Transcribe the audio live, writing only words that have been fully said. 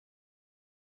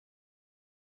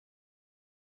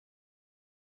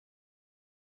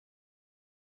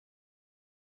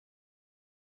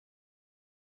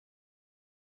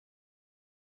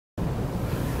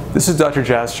This is Dr.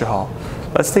 Jas Chahal.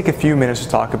 Let's take a few minutes to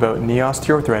talk about knee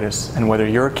osteoarthritis and whether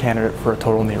you're a candidate for a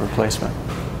total knee replacement.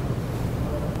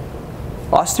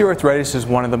 Osteoarthritis is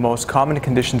one of the most common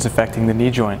conditions affecting the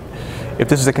knee joint. If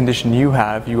this is a condition you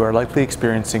have, you are likely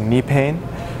experiencing knee pain,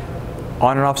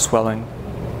 on and off swelling,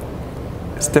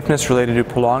 stiffness related to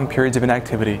prolonged periods of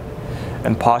inactivity,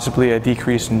 and possibly a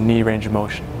decrease in knee range of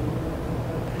motion.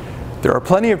 There are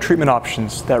plenty of treatment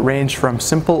options that range from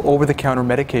simple over-the-counter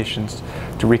medications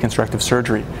to reconstructive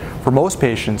surgery. For most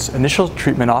patients, initial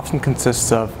treatment often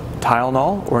consists of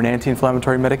Tylenol or an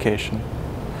anti-inflammatory medication,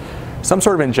 some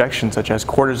sort of injection such as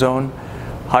cortisone,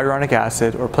 hyaluronic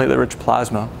acid, or platelet-rich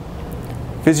plasma,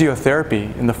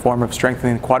 physiotherapy in the form of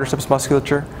strengthening the quadriceps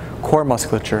musculature, core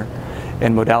musculature,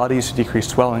 and modalities to decrease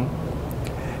swelling,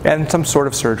 and some sort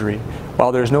of surgery.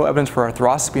 While there is no evidence for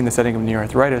arthroscopy in the setting of knee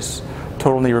arthritis,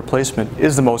 total knee replacement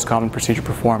is the most common procedure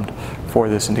performed for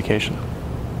this indication.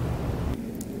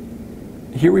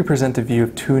 Here we present a view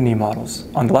of two knee models.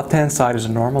 On the left-hand side is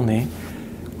a normal knee,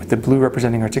 with the blue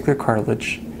representing articular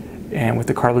cartilage, and with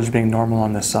the cartilage being normal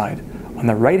on this side. On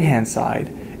the right-hand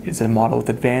side is a model with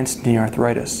advanced knee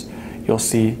arthritis. You'll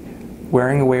see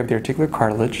wearing away of the articular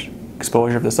cartilage,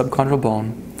 exposure of the subchondral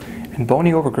bone, and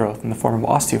bony overgrowth in the form of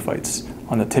osteophytes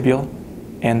on the tibial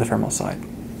and the femoral side.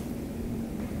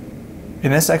 In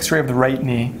this x-ray of the right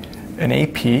knee, an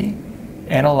AP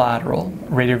and a lateral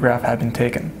radiograph have been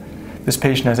taken. This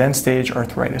patient has end-stage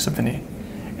arthritis of the knee,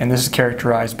 and this is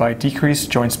characterized by decreased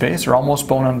joint space or almost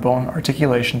bone-on-bone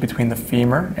articulation between the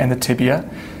femur and the tibia,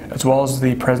 as well as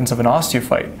the presence of an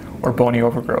osteophyte or bony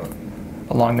overgrowth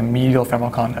along the medial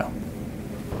femoral condyle.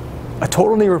 A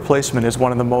total knee replacement is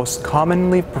one of the most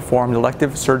commonly performed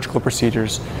elective surgical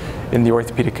procedures in the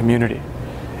orthopedic community.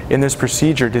 In this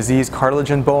procedure, diseased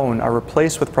cartilage and bone are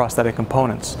replaced with prosthetic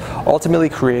components, ultimately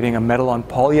creating a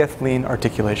metal-on-polyethylene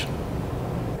articulation.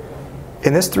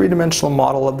 In this three-dimensional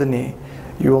model of the knee,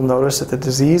 you will notice that the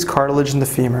diseased cartilage in the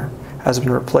femur has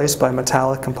been replaced by a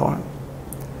metallic component.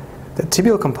 The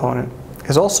tibial component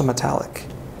is also metallic,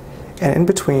 and in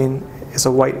between is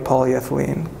a white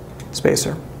polyethylene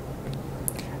spacer.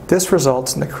 This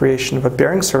results in the creation of a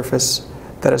bearing surface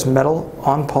that is metal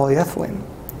on polyethylene.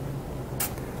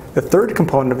 The third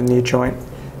component of the knee joint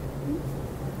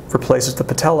replaces the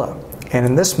patella, and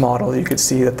in this model you can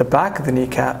see that the back of the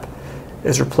kneecap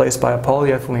is replaced by a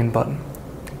polyethylene button,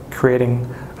 creating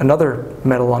another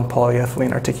metal on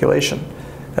polyethylene articulation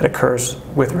that occurs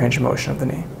with range of motion of the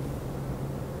knee.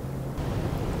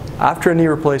 After a knee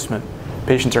replacement,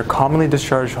 patients are commonly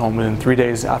discharged home within 3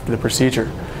 days after the procedure.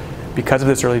 Because of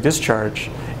this early discharge,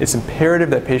 it's imperative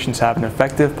that patients have an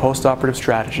effective post-operative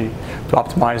strategy to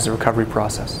optimize the recovery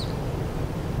process.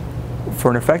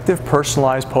 For an effective,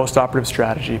 personalized post-operative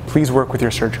strategy, please work with your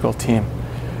surgical team.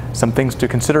 Some things to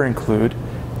consider include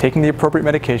taking the appropriate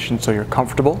medication so you're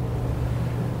comfortable,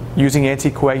 using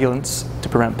anticoagulants to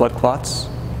prevent blood clots,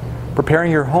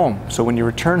 preparing your home so when you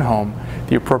return home,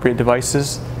 the appropriate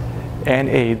devices and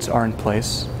aids are in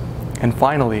place, and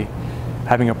finally,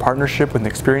 having a partnership with an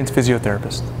experienced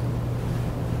physiotherapist.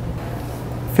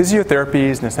 Physiotherapy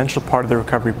is an essential part of the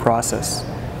recovery process.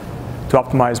 To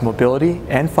optimize mobility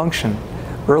and function,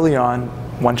 early on,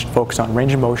 one should focus on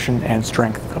range of motion and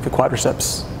strength of the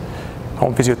quadriceps.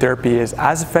 Home physiotherapy is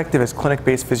as effective as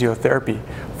clinic-based physiotherapy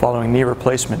following knee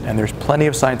replacement, and there's plenty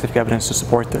of scientific evidence to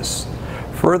support this.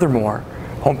 Furthermore,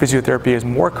 home physiotherapy is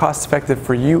more cost-effective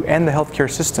for you and the healthcare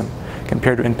system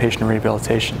compared to inpatient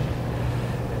rehabilitation.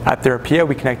 At Therapia,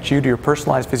 we connect you to your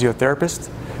personalized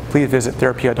physiotherapist. Please visit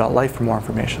therapia.life for more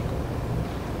information.